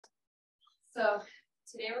So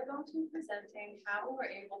today we're going to be presenting how we were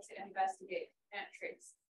able to investigate plant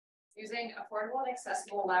traits using affordable and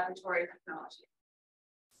accessible laboratory technology.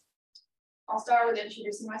 I'll start with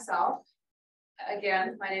introducing myself.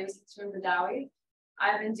 Again, my name is Hatoon Badawi.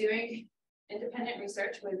 I've been doing independent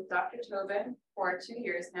research with Dr. Tobin for 2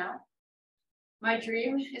 years now. My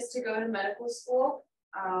dream is to go to medical school,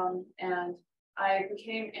 and I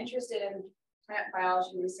became interested in plant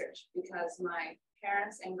biology research because my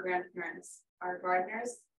parents and grandparents are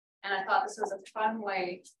gardeners, and I thought this was a fun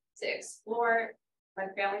way to explore my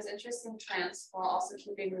family's interest in plants while also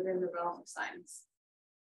keeping within the realm of science.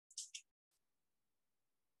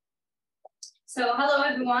 So hello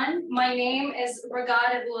everyone, my name is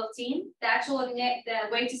Ragad Alteen.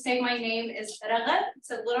 The way to say my name is Ragad.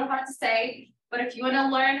 It's a little hard to say, but if you want to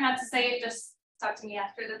learn how to say it, just talk to me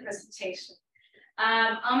after the presentation.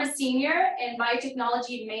 I'm a senior in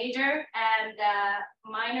biotechnology major and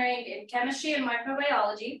minoring in chemistry and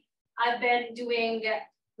microbiology. I've been doing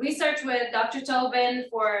research with Dr. Tobin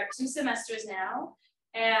for 2 semesters now.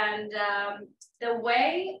 And the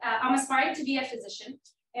way I'm aspiring to be a physician,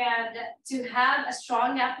 and to have a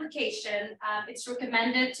strong application, it's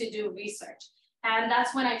recommended to do research. And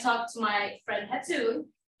that's when I talked to my friend Hatoon,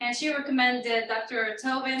 and she recommended Dr.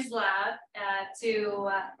 Tobin's lab to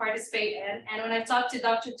participate in. And when I talked to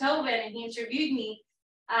Dr. Tobin and he interviewed me,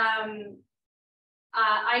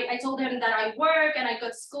 I told him that I work and I go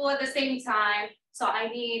to school at the same time, so I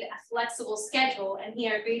need a flexible schedule, and he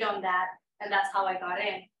agreed on that, and that's how I got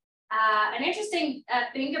in. An interesting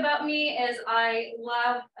thing about me is I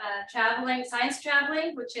love traveling, science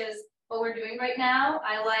traveling, which is what we're doing right now.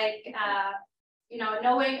 I like,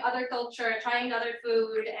 knowing other culture, trying other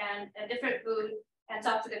food and different food, and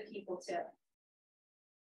talk to the people too.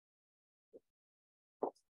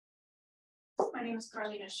 My name is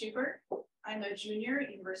Carlina Schubert. I'm a junior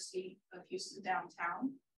at University of Houston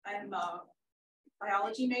downtown. I'm a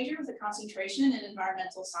biology major with a concentration in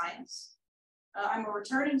environmental science. I'm a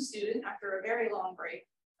returning student after a very long break.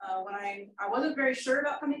 When I wasn't very sure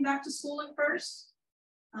about coming back to school at first.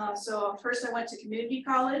 So first I went to community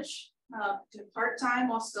college, did part-time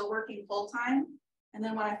while still working full-time. And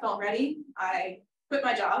then when I felt ready, I quit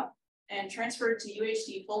my job and transferred to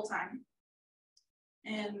UHD full-time.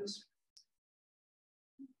 And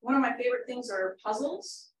one of my favorite things are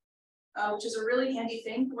puzzles, which is a really handy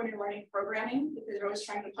thing when you're learning programming, because you're always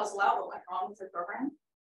trying to puzzle out what went wrong with your program.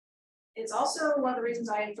 It's also one of the reasons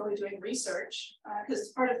I enjoy doing research, because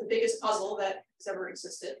it's part of the biggest puzzle that has ever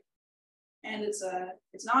existed. And it's an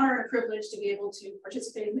honor and a privilege to be able to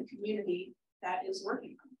participate in the community that is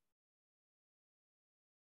working on it.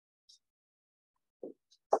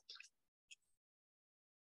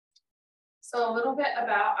 So a little bit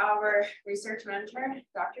about our research mentor,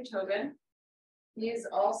 Dr. Tobin. He's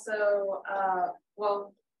also,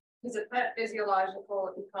 he's a plant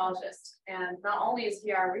physiological ecologist, and not only is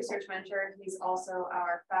he our research mentor, he's also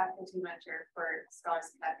our faculty mentor for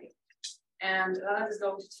Scholars Academy. And Ragad is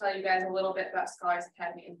going to tell you guys a little bit about Scholars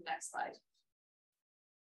Academy in the next slide.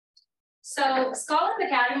 So Scholars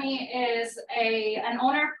Academy is an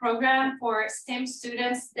honor program for STEM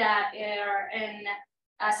students that are in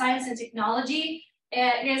science and technology.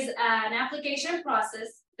 It is an application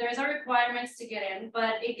process. There's a requirements to get in,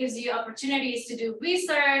 but it gives you opportunities to do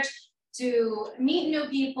research, to meet new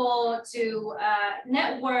people, to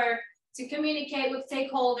network, to communicate with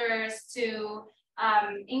stakeholders, to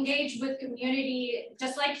engage with community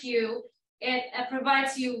just like you. It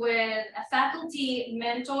provides you with a faculty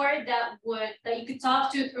mentor that you could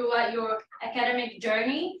talk to throughout your academic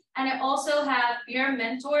journey. And it also have peer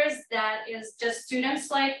mentors that is just students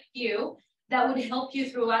like you that would help you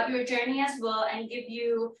throughout your journey as well and give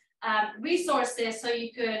you resources so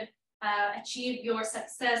you could achieve your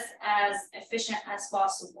success as efficient as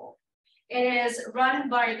possible. It is run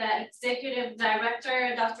by the executive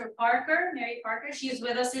director, Dr. Parker, Mary Parker. She's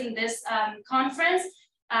with us in this conference.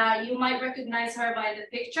 You might recognize her by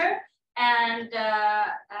the picture. And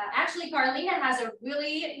actually, Carlina has a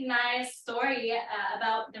really nice story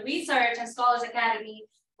about the research and Scholars Academy,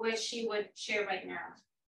 which she would share right now.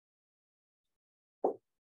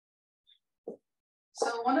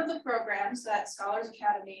 So one of the programs that Scholars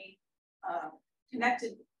Academy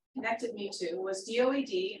connected me to was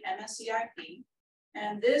DOED MSCIP,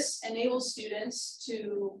 and this enables students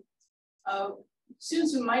who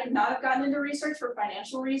might not have gotten into research for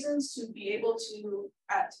financial reasons to be able to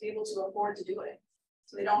afford to do it.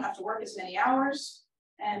 So they don't have to work as many hours,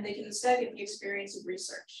 and they can instead get the experience of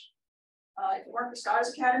research. If it weren't for Scholars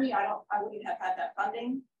Academy, I wouldn't have had that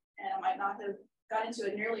funding, and I might not have got into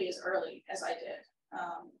it nearly as early as I did.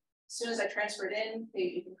 As soon as I transferred in,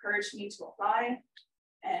 they encouraged me to apply.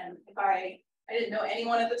 And if I didn't know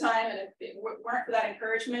anyone at the time, and if it weren't for that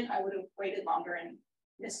encouragement, I would have waited longer and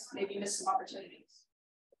maybe missed some opportunities.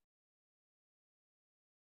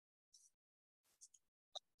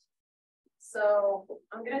 So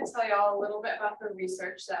I'm going to tell you all a little bit about the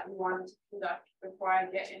research that we wanted to conduct before I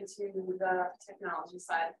get into the technology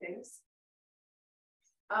side of things.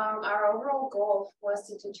 Our overall goal was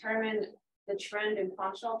to determine the trend in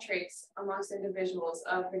functional traits amongst individuals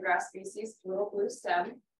of the grass species little blue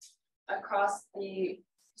stem across the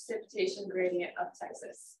precipitation gradient of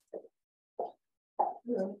Texas.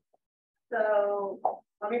 So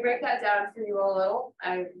let me break that down for you a little.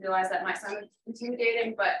 I realize that might sound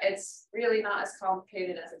intimidating, but it's really not as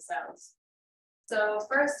complicated as it sounds. So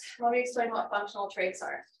first, let me explain what functional traits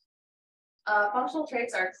are. Functional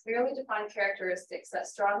traits are clearly defined characteristics that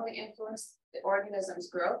strongly influence the organism's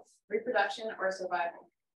growth, reproduction, or survival.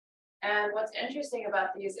 And what's interesting about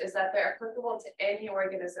these is that they're applicable to any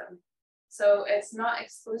organism. So it's not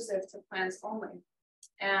exclusive to plants only.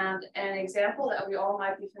 And an example that we all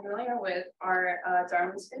might be familiar with are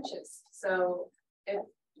Darwin's finches. So if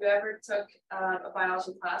you ever took a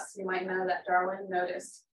biology class, you might know that Darwin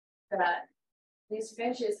noticed that these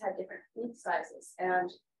finches had different beak sizes,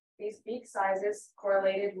 and these beak sizes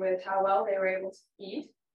correlated with how well they were able to feed,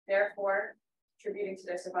 therefore contributing to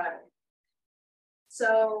their survival.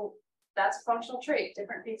 So that's a functional trait,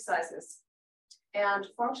 different beak sizes. And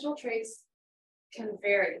functional traits can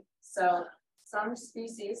vary. So some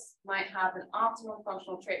species might have an optimal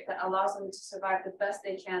functional trait that allows them to survive the best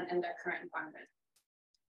they can in their current environment.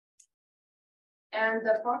 And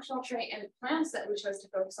the functional trait in plants that we chose to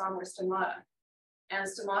focus on were stomata. And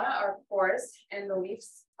stomata are pores in the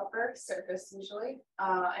leaf's upper surface usually,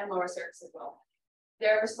 and lower surface as well.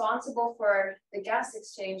 They're responsible for the gas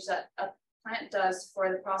exchange that a plant does for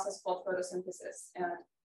the process called photosynthesis. And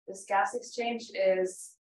this gas exchange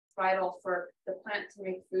is vital for the plant to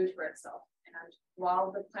make food for itself. And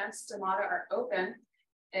while the plant's stomata are open,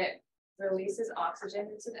 it releases oxygen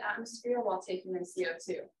into the atmosphere while taking in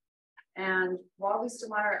CO2. And while these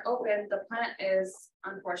stomata are open, the plant is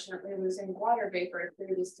unfortunately losing water vapor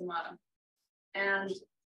through these stomata. And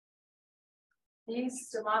these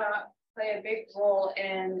stomata play a big role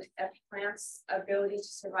in a plant's ability to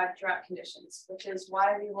survive drought conditions, which is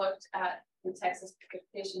why we looked at the Texas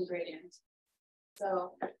precipitation gradient.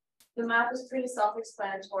 So the map is pretty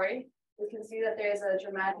self-explanatory. We can see that there's a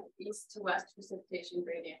dramatic east to west precipitation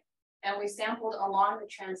gradient. And we sampled along the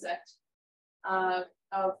transect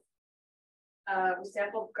we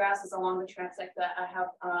sampled grasses along the transect that I have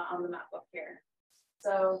on the map up here.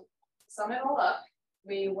 So to sum it all up,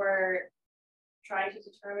 we were trying to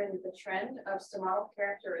determine the trend of stomatal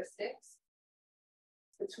characteristics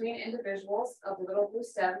between individuals of the little blue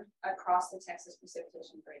stem across the Texas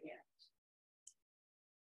precipitation gradient.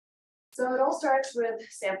 So it all starts with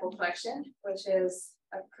sample collection, which is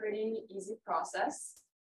a pretty easy process.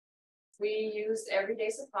 We used everyday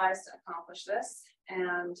supplies to accomplish this,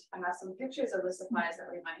 and I have some pictures of the supplies that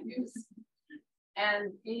we might use.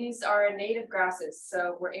 And these are native grasses,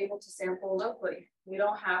 so we're able to sample locally. We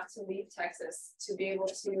don't have to leave Texas to be able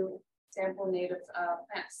to sample native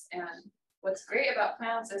plants. And what's great about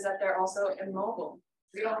plants is that they're also immobile.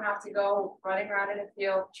 We don't have to go running around in a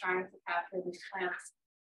field trying to capture these plants.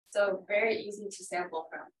 So very easy to sample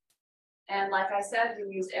from. And like I said,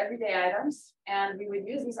 we used everyday items, and we would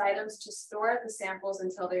use these items to store the samples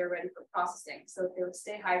until they were ready for processing, so they would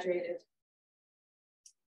stay hydrated.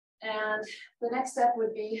 And the next step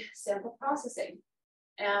would be sample processing.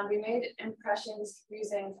 And we made impressions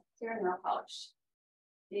using clear nail polish.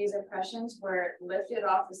 These impressions were lifted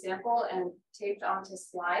off the sample and taped onto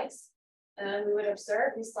slides. And then we would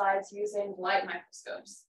observe these slides using light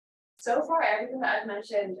microscopes. So far, everything that I've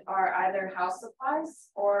mentioned are either house supplies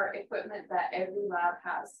or equipment that every lab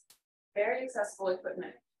has. Very accessible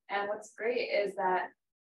equipment. And what's great is that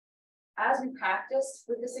as we practice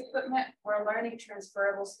with this equipment, we're learning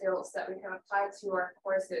transferable skills that we can apply to our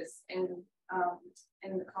courses in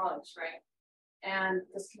the college, right? And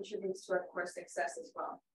this contributes to our course success as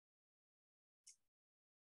well.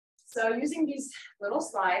 So using these little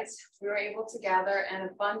slides, we were able to gather an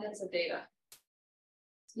abundance of data.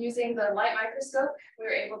 Using the light microscope, we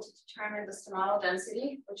were able to determine the stomatal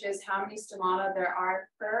density, which is how many stomata there are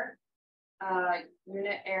per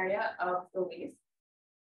unit area of the leaf.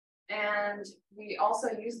 And we also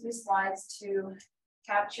used these slides to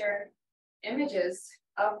capture images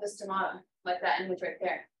of the stomata, like that image right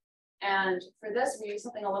there. And for this, we use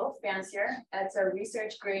something a little fancier. It's a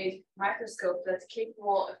research grade microscope that's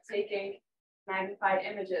capable of taking magnified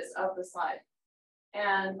images of the slide.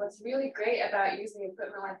 And what's really great about using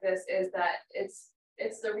equipment like this is that it's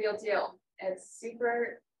the real deal. It's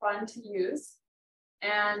super fun to use,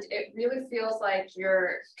 and it really feels like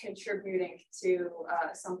you're contributing to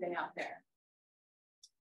something out there.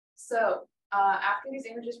 So after these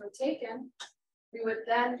images were taken, we would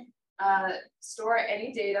then store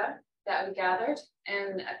any data that we gathered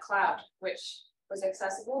in a cloud, which was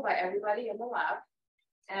accessible by everybody in the lab.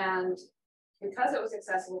 And because it was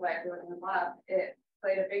accessible by everyone in the lab, it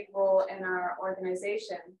played a big role in our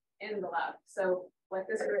organization in the lab. So like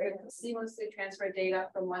this, we were able to seamlessly transfer data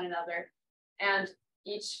from one another and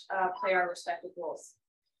each play our respective roles.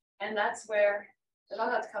 And that's where the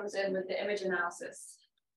Ragad comes in with the image analysis.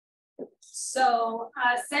 So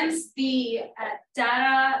since the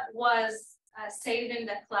data was saved in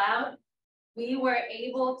the cloud, we were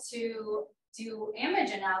able to do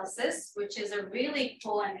image analysis, which is a really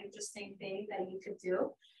cool and interesting thing that you could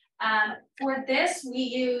do. For this, we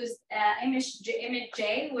used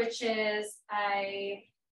ImageJ, which is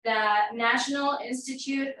the National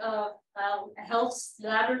Institute of Health's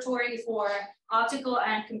Laboratory for Optical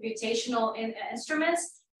and Computational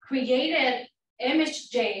Instruments, created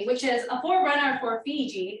ImageJ, which is a forerunner for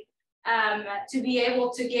Fiji, to be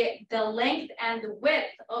able to get the length and the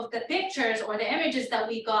width of the pictures or the images that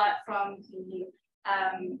we got from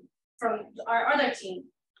our other team.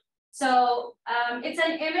 So it's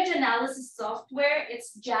an image analysis software.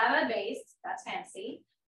 It's Java based, that's fancy,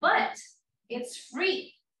 but it's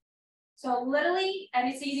free. So literally, and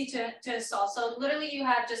it's easy to install. So literally you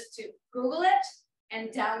have just to Google it and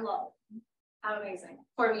download. How amazing,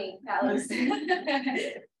 for me, at least.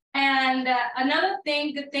 And another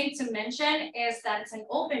good thing to mention is that it's an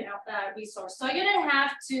open resource. So you don't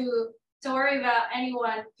have to worry about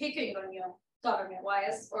anyone picking on you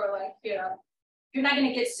government-wise, or like, you know, you're not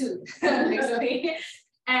gonna get sued, basically.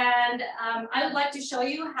 And I would like to show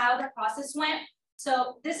you how the process went.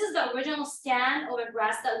 So this is the original scan of a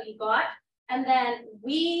grass that we got. And then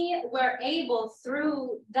we were able,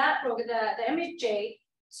 through that program, the ImageJ,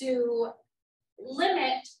 to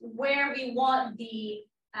limit where we want the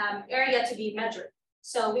area to be measured.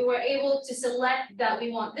 So we were able to select that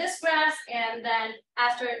we want this grass, and then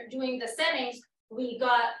after doing the settings, we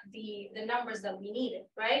got the numbers that we needed,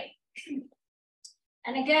 right?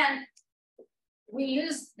 And again, we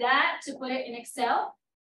used that to put it in Excel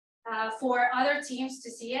for other teams to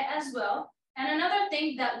see it as well. And another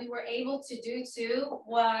thing that we were able to do too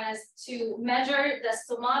was to measure the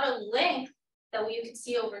stomata length that you can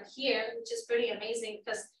see over here, which is pretty amazing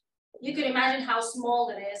because you could imagine how small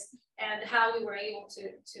it is and how we were able to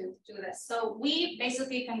do this. So we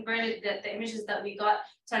basically converted the images that we got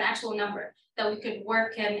to an actual number that we could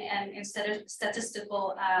work in instead of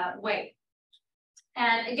statistical way.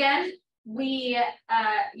 And again, we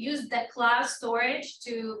used the cloud storage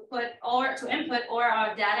to input all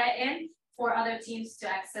our data in for other teams to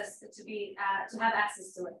access to have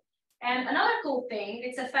access to it. And another cool thing,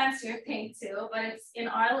 it's a fancier thing too, but it's in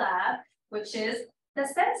our lab, which is the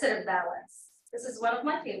sensitive balance. This is one of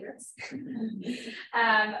my favorites.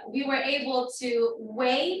 We were able to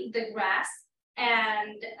weigh the grass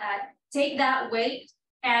and take that weight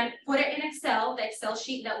and put it in Excel, the Excel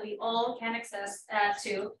sheet that we all can access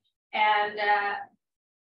to, and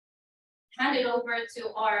hand it over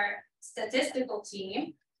to our statistical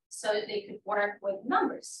team so that they could work with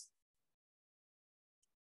numbers.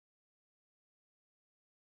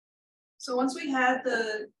 So once we had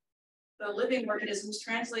the living organisms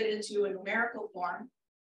translated into a numerical form,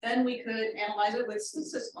 then we could analyze it with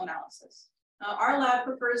statistical analysis. Our lab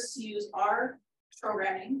prefers to use R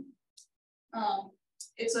programming.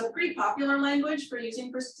 It's a pretty popular language for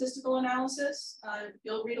using for statistical analysis.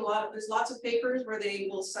 You'll read there's lots of papers where they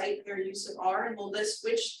will cite their use of R and will list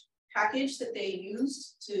which package that they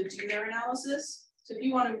used to do their analysis. So if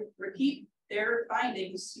you want to repeat their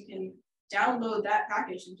findings, you can download that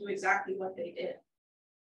package and do exactly what they did.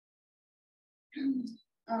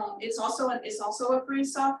 It's also a free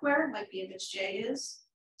software, like the ImageJ is.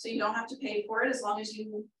 So you don't have to pay for it as long as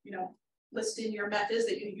you list in your methods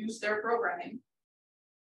that you use their programming.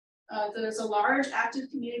 There's a large active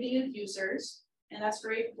community of users, and that's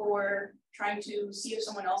great for trying to see if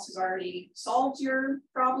someone else has already solved your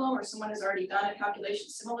problem or someone has already done a calculation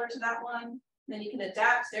similar to that one. And then you can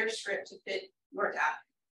adapt their script to fit your data.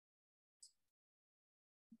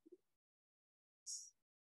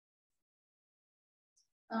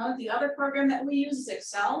 The other program that we use is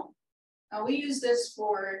Excel. We use this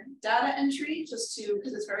for data entry because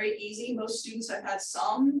it's very easy. Most students have had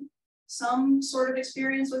some sort of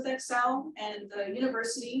experience with Excel, and the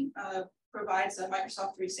university provides a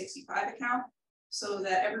Microsoft 365 account. so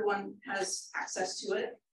that everyone has access to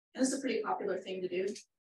it. And this is a pretty popular thing to do.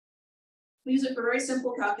 We use it for very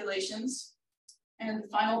simple calculations and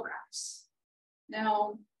final graphs.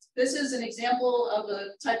 Now, this is an example of a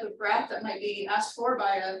type of graph that might be asked for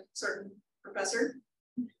by a certain professor.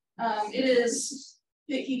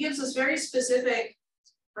 He gives us very specific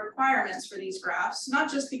requirements for these graphs,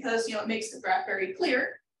 not just because it makes the graph very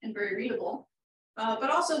clear and very readable, but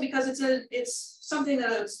also because it's something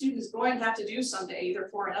that a student is going to have to do someday, either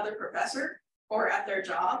for another professor or at their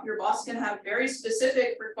job. Your boss can have very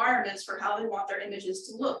specific requirements for how they want their images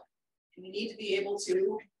to look, and you need to be able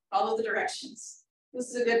to follow the directions. This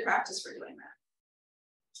is a good practice for doing that.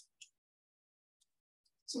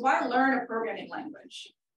 So why learn a programming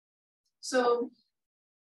language? So,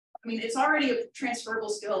 I mean, it's already a transferable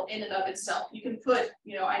skill in and of itself. You can put,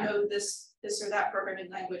 I know this or that programming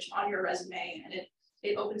language on your resume, and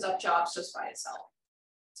it opens up jobs just by itself.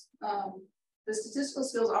 The statistical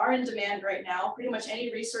skills are in demand right now. Pretty much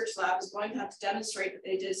any research lab is going to have to demonstrate that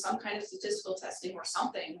they did some kind of statistical testing or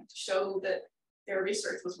something to show that their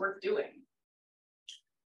research was worth doing.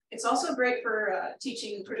 It's also great for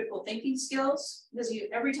teaching critical thinking skills, because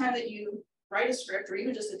every time that you write a script, or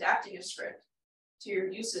even just adapting a script to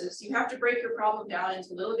your uses, you have to break your problem down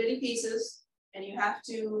into little bitty pieces, and you have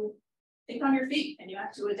to think on your feet, and you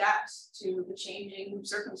have to adapt to the changing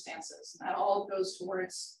circumstances. And that all goes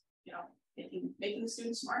towards, making the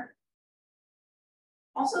student smart.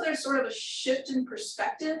 Also, there's sort of a shift in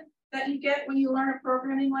perspective that you get when you learn a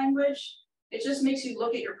programming language. It just makes you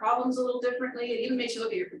look at your problems a little differently. It even makes you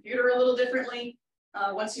look at your computer a little differently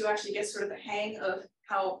once you actually get sort of the hang of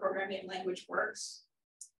how a programming language works.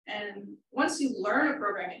 And once you learn a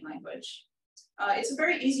programming language, it's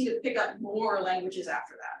very easy to pick up more languages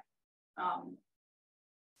after that.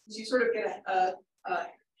 Because you sort of get a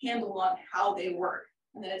handle on how they work,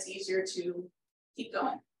 and then it's easier to keep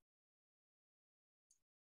going.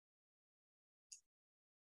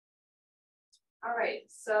 All right,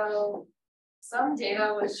 so some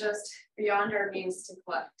data was just beyond our means to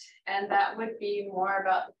collect, and that would be more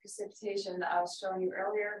about the precipitation that I was showing you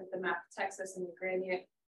earlier with the map of Texas and the gradient.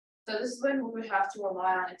 So this is when we would have to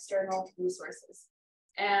rely on external resources.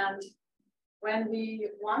 And when we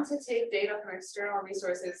want to take data from external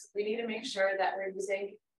resources, we need to make sure that we're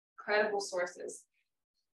using credible sources,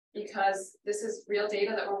 because this is real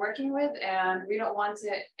data that we're working with, and we don't want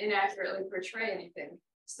to inaccurately portray anything.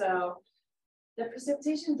 So the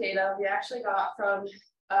precipitation data we actually got from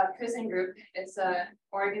a quizzing group. It's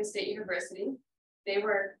Oregon State University. They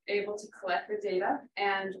were able to collect the data,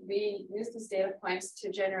 and we used these data points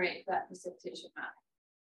to generate that precipitation map.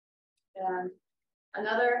 And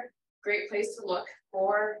another great place to look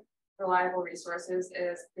for reliable resources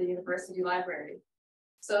is the university library.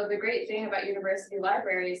 So the great thing about university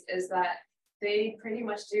libraries is that they pretty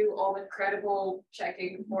much do all the credible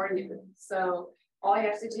checking for you. So all you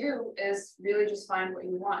have to do is really just find what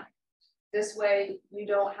you want. This way, you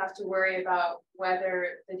don't have to worry about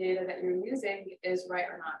whether the data that you're using is right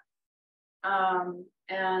or not.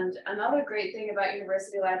 And another great thing about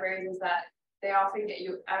university libraries is that they often get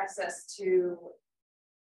you access to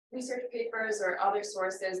research papers or other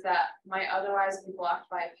sources that might otherwise be blocked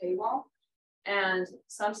by a paywall. And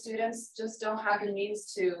some students just don't have the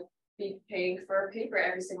means to be paying for a paper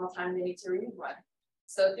every single time they need to read one.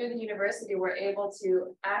 So through the university, we're able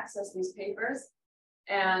to access these papers,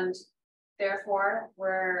 and therefore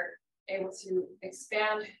we're able to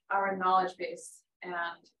expand our knowledge base, and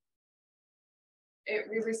it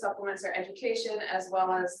really supplements our education as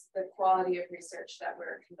well as the quality of research that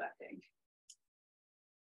we're conducting.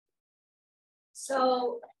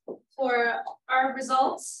 So for our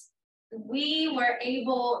results, we were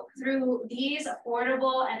able, through these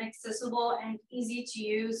affordable and accessible and easy to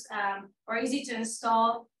use or easy to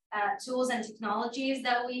install tools and technologies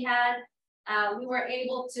that we had, we were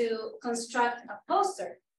able to construct a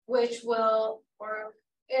poster, which will, or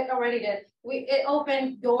it already did, it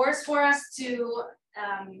opened doors for us to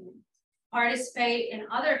participate in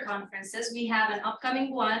other conferences. We have an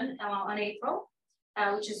upcoming one on April,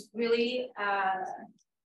 which is really,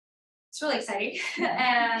 it's really exciting.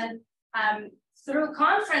 And through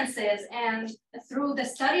conferences and through the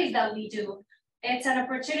studies that we do, it's an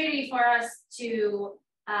opportunity for us to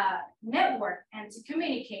network and to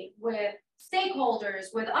communicate with stakeholders,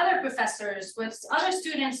 with other professors, with other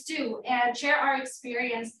students too, and share our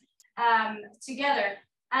experience together.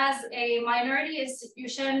 As a minority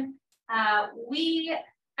institution, I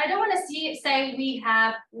don't want to say we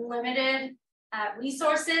have limited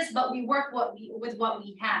resources, but we work with what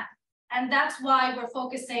we have. And that's why we're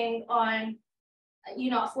focusing on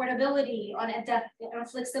affordability, on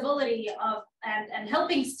flexibility of and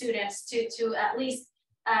helping students to at least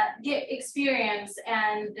get experience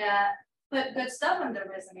and put good stuff on their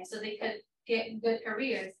resume so they could get good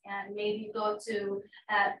careers and maybe go to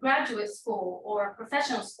graduate school or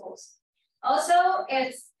professional schools. Also,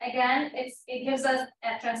 it gives us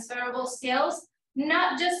transferable skills,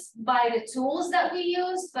 not just by the tools that we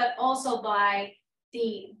use, but also by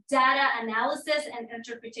the data analysis and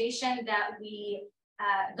interpretation that we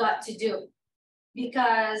got to do.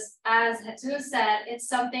 Because as Hatoon said, it's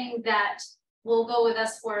something that will go with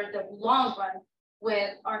us for the long run,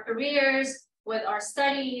 with our careers, with our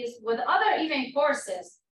studies, with other even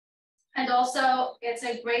courses. And also, it's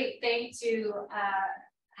a great thing to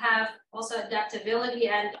have also adaptability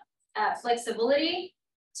and flexibility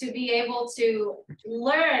to be able to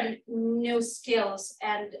learn new skills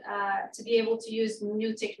and to be able to use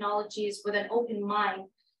new technologies with an open mind.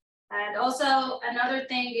 And also another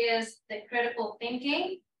thing is the critical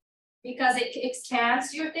thinking, because it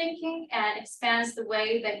expands your thinking and expands the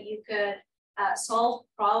way that you could solve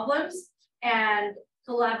problems and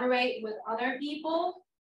collaborate with other people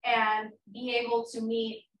and be able to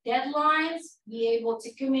meet deadlines, be able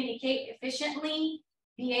to communicate efficiently,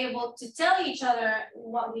 be able to tell each other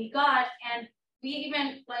what we got. And we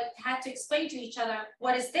even had to explain to each other,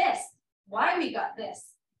 what is this? Why we got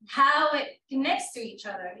this? How it connects to each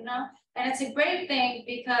other, And it's a great thing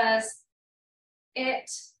because it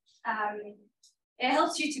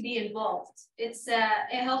helps you to be involved. It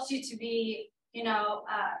helps you to be,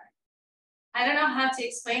 I don't know how to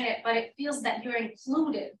explain it, but it feels that you're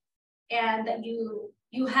included and that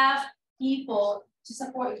you have people to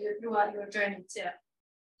support you throughout your journey too.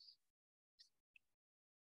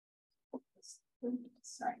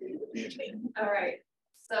 All right,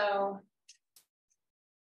 so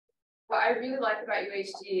what I really like about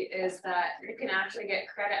UHD is that you can actually get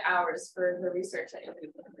credit hours for the research that you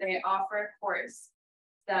do. They offer a course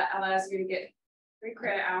that allows you to get 3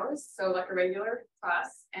 credit hours, so like a regular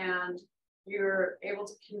class, and you're able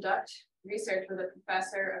to conduct research with a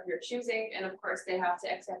professor of your choosing, and of course they have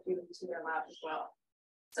to accept you into their lab as well.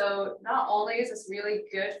 So not only is this really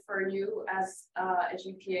good for you as a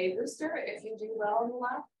GPA booster if you do well in the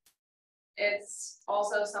lab, it's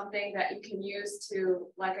also something that you can use to,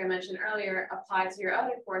 like I mentioned earlier, apply to your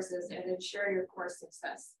other courses and ensure your course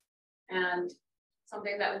success. And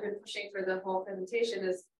something that we've been pushing for the whole presentation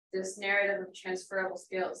is this narrative of transferable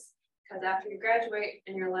skills. Because after you graduate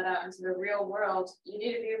and you're let out into the real world, you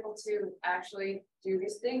need to be able to actually do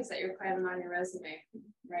these things that you're planning on your resume,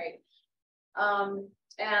 right?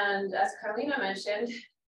 And as Carlina mentioned,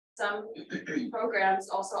 some programs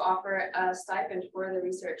also offer a stipend for the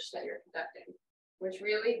research that you're conducting, which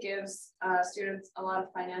really gives students a lot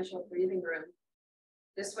of financial breathing room.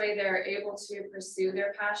 This way they're able to pursue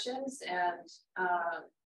their passions and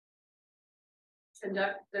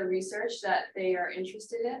conduct the research that they are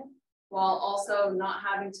interested in, while also not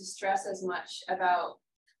having to stress as much about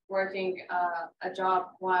working a job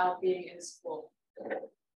while being in school.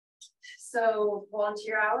 So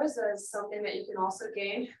volunteer hours is something that you can also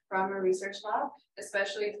gain from a research lab,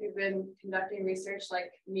 especially if you've been conducting research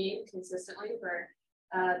like me consistently for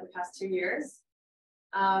the past 2 years.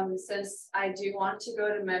 Since I do want to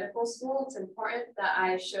go to medical school, it's important that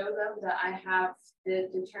I show them that I have the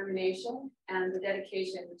determination and the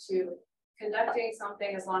dedication to conducting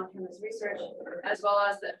something as long-term as research, as well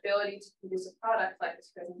as the ability to produce a product like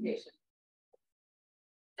this presentation.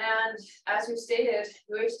 And as we stated,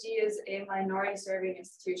 UHD is a minority serving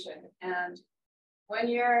institution. And when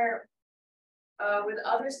you're with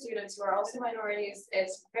other students who are also minorities,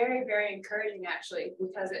 it's very, very encouraging actually,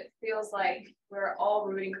 because it feels like we're all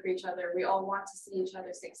rooting for each other. We all want to see each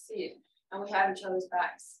other succeed and we have each other's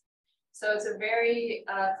backs. So it's a very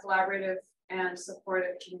collaborative and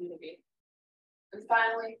supportive community. And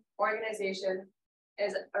finally, organization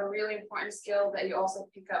is a really important skill that you also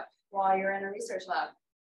pick up while you're in a research lab.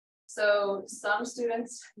 So some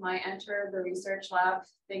students might enter the research lab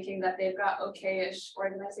thinking that they've got okay-ish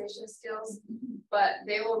organization skills, but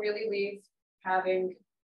they will really leave having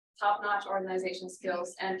top-notch organization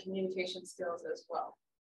skills and communication skills as well.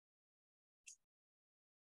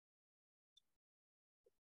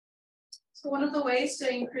 So one of the ways to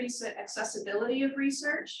increase the accessibility of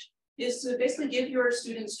research is to basically give your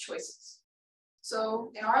students choices.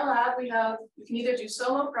 So in our lab, you can either do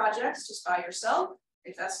solo projects just by yourself,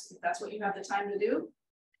 if that's what you have the time to do.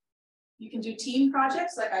 You can do team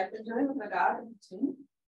projects like I've been doing with Ragad and Alteen.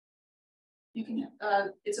 You can.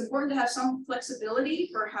 It's important to have some flexibility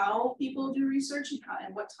for how people do research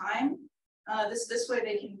and what time. This way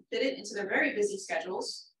they can fit it into their very busy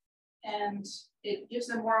schedules. and it gives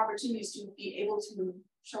them more opportunities to be able to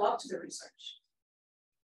show up to the research.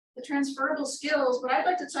 The transferable skills, what I'd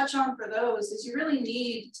like to touch on for those is you really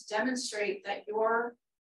need to demonstrate that your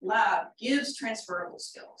lab gives transferable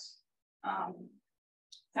skills.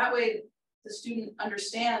 That way the student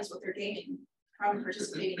understands what they're gaining from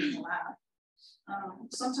participating in the lab.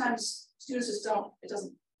 Sometimes students just don't, it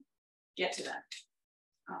doesn't get to that.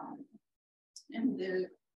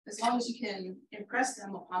 As long as you can impress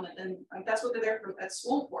them upon it, then like, that's what they're there for at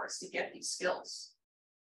school for, is to get these skills.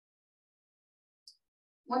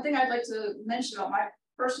 One thing I'd like to mention about my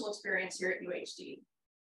personal experience here at UHD.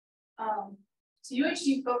 So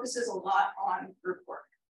UHD focuses a lot on group work.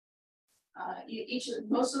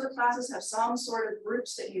 Most of the classes have some sort of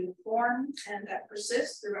groups that you form and that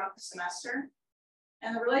persist throughout the semester.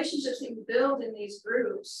 And the relationships that you build in these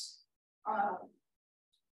groups,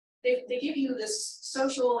 they give you this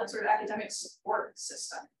social and sort of academic support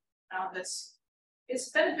system. It's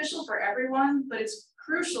beneficial for everyone, but it's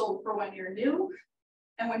crucial for when you're new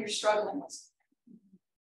and when you're struggling with something.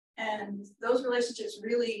 And those relationships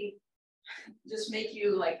really just make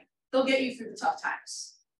you like, they'll get you through the tough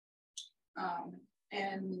times.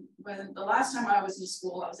 And when the last time I was in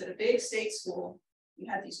school, I was at a big state school. We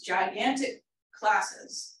had these gigantic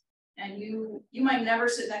classes, and you might never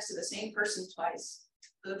sit next to the same person twice.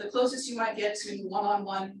 The closest you might get to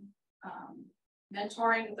one-on-one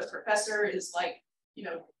mentoring with the professor is like, you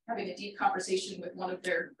know, having a deep conversation with one of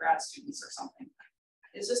their grad students or something.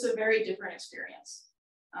 It's just a very different experience.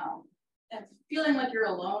 And feeling like you're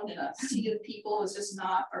alone in a sea of people is just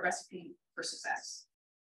not a recipe for success.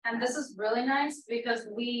 And this is really nice because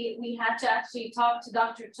we had to actually talk to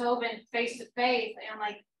Dr. Tobin face to face and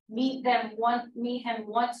like meet him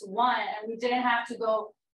one-to-one, and we didn't have to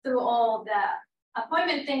go through all the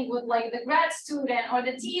appointment thing with like the grad student or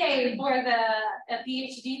the TA for the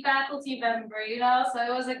PhD faculty member, you know. So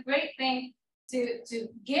it was a great thing to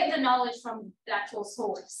get the knowledge from the actual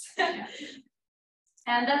source.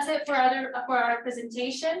 And that's it for our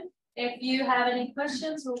presentation. If you have any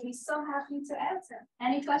questions, we'll be so happy to answer.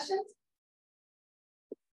 Any questions?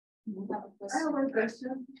 I have one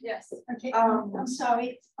question. Yes. Okay. I'm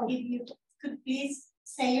sorry. If you could please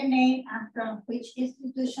say your name and from which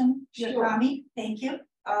institution you're coming. Thank you.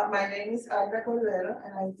 My name is Alda Cordero,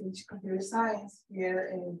 and I teach computer science here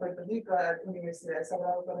in Puerto Rico at Universidad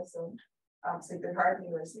Sagrado Corazón, Sacred Heart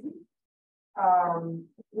University.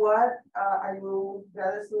 What are you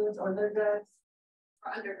graduate students, undergrads? For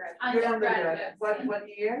undergrad. You're undergrad. Undergraduate. What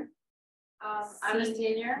year? I'm a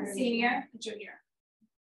senior. Junior.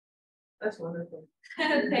 That's wonderful.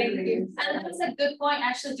 Thank you. And that's a good point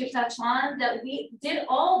actually to touch on, that we did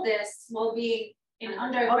all this while being in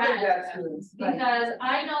undergrad. Students. Because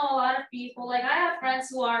I know a lot of people, like I have friends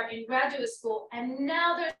who are in graduate school and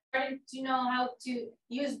now they're starting to know how to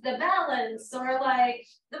use the balance or like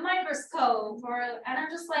the microscope, and I'm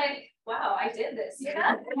just like, wow, I did this, you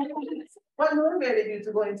know? What motivated you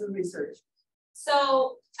to go into research?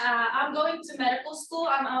 So I'm going to medical school.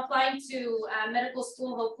 I'm applying to medical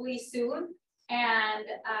school hopefully soon. And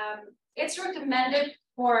it's recommended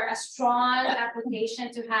for a strong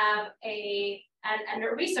application to have a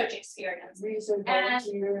research experience.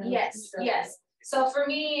 Yes. So for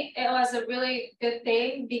me, it was a really good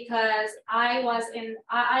thing because I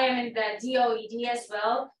am in the DOED as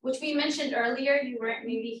well, which we mentioned earlier. You weren't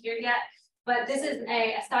maybe here yet, but this is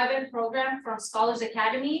a stipend program from Scholars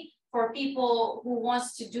Academy for people who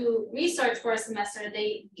wants to do research for a semester.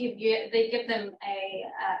 They give them a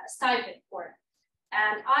stipend for it.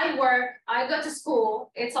 And I go to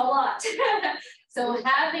school, it's a lot. So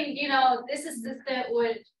having, you know, this assistant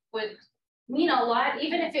would mean a lot,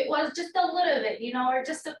 even if it was just a little bit, you know, or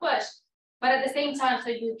just a push. But at the same time, so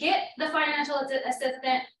you get the financial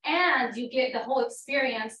assistant and you get the whole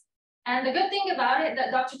experience. And the good thing about it,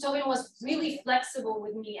 that Dr. Tobin was really flexible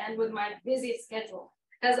with me and with my busy schedule.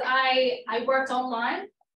 Because I worked online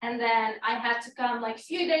and then I had to come like a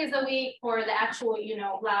few days a week for the actual, you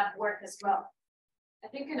know, lab work as well. I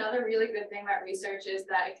think another really good thing about research is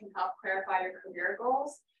that it can help clarify your career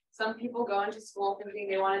goals. Some people go into school thinking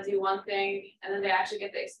they want to do one thing and then they actually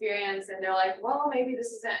get the experience and they're like, well, maybe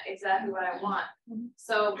this isn't exactly what I want.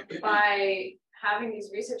 So by having these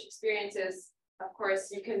research experiences, of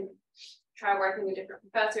course, you can try working with different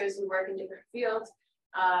professors who work in different fields.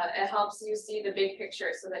 It helps you see the big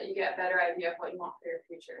picture so that you get a better idea of what you want for your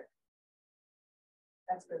future.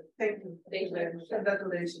 That's good. Thank you. Thank you very much.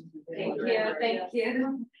 Congratulations. Thank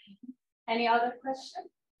you. Any other questions?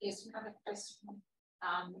 Yes, we have a question.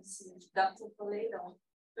 This is Dr. Toledo.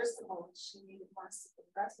 First of all, she wants to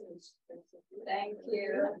congratulate you. Thank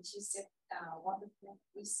you. And she said, wonderful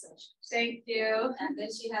research. Thank you. And then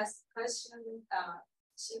she has a question,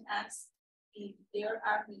 she asks if there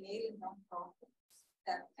are related nonprofits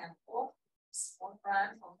that can offer small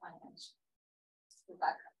grant or financial.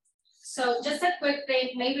 So just a quick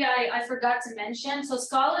thing, maybe I forgot to mention. So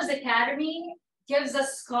Scholars Academy gives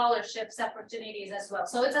us scholarships opportunities as well.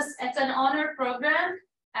 So it's an honor program,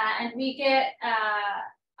 and we get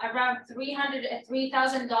around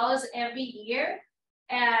 $3,000 every year.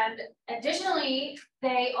 And additionally,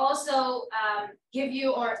 they also give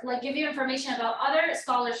you information about other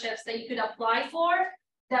scholarships that you could apply for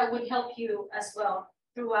that would help you as well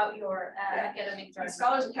throughout your academic journey.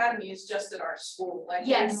 Scholars Academy is just at our school. Like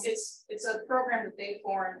yes, it's a program that they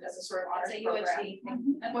formed as a sort of honors program. UHD.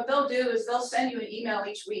 And what they'll do is they'll send you an email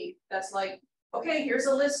each week that's like, okay, here's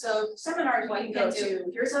a list of seminars you can go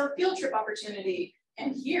to. Here's a field trip opportunity.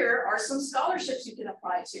 And here are some scholarships you can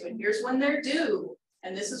apply to. And here's when they're due.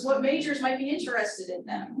 And this is what majors might be interested in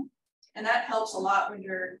them. And that helps a lot when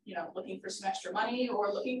you're, looking for some extra money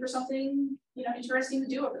or looking for something, interesting to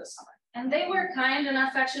do over the summer. And they were kind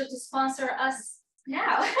enough actually to sponsor us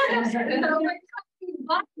now.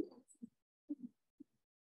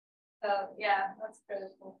 So yeah, that's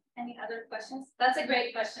critical. Any other questions? That's a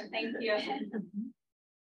great question. Thank you.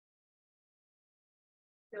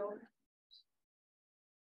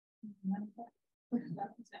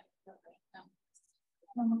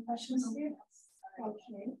 No more questions here?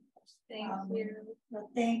 Okay. Thank you. Well,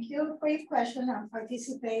 thank you for your question and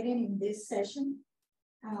participating in this session.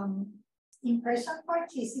 In-person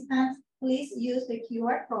participants, please use the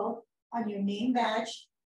QR code on your name badge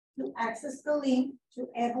to access the link to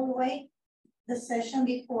evaluate the session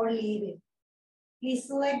before leaving. Please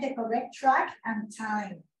select the correct track and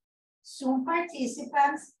time. Zoom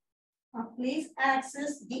participants, please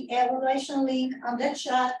access the evaluation link on the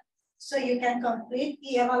chat so you can complete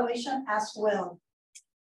the evaluation as well.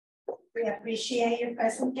 We appreciate your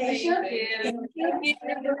presentation. Thank you.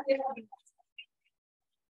 Thank you.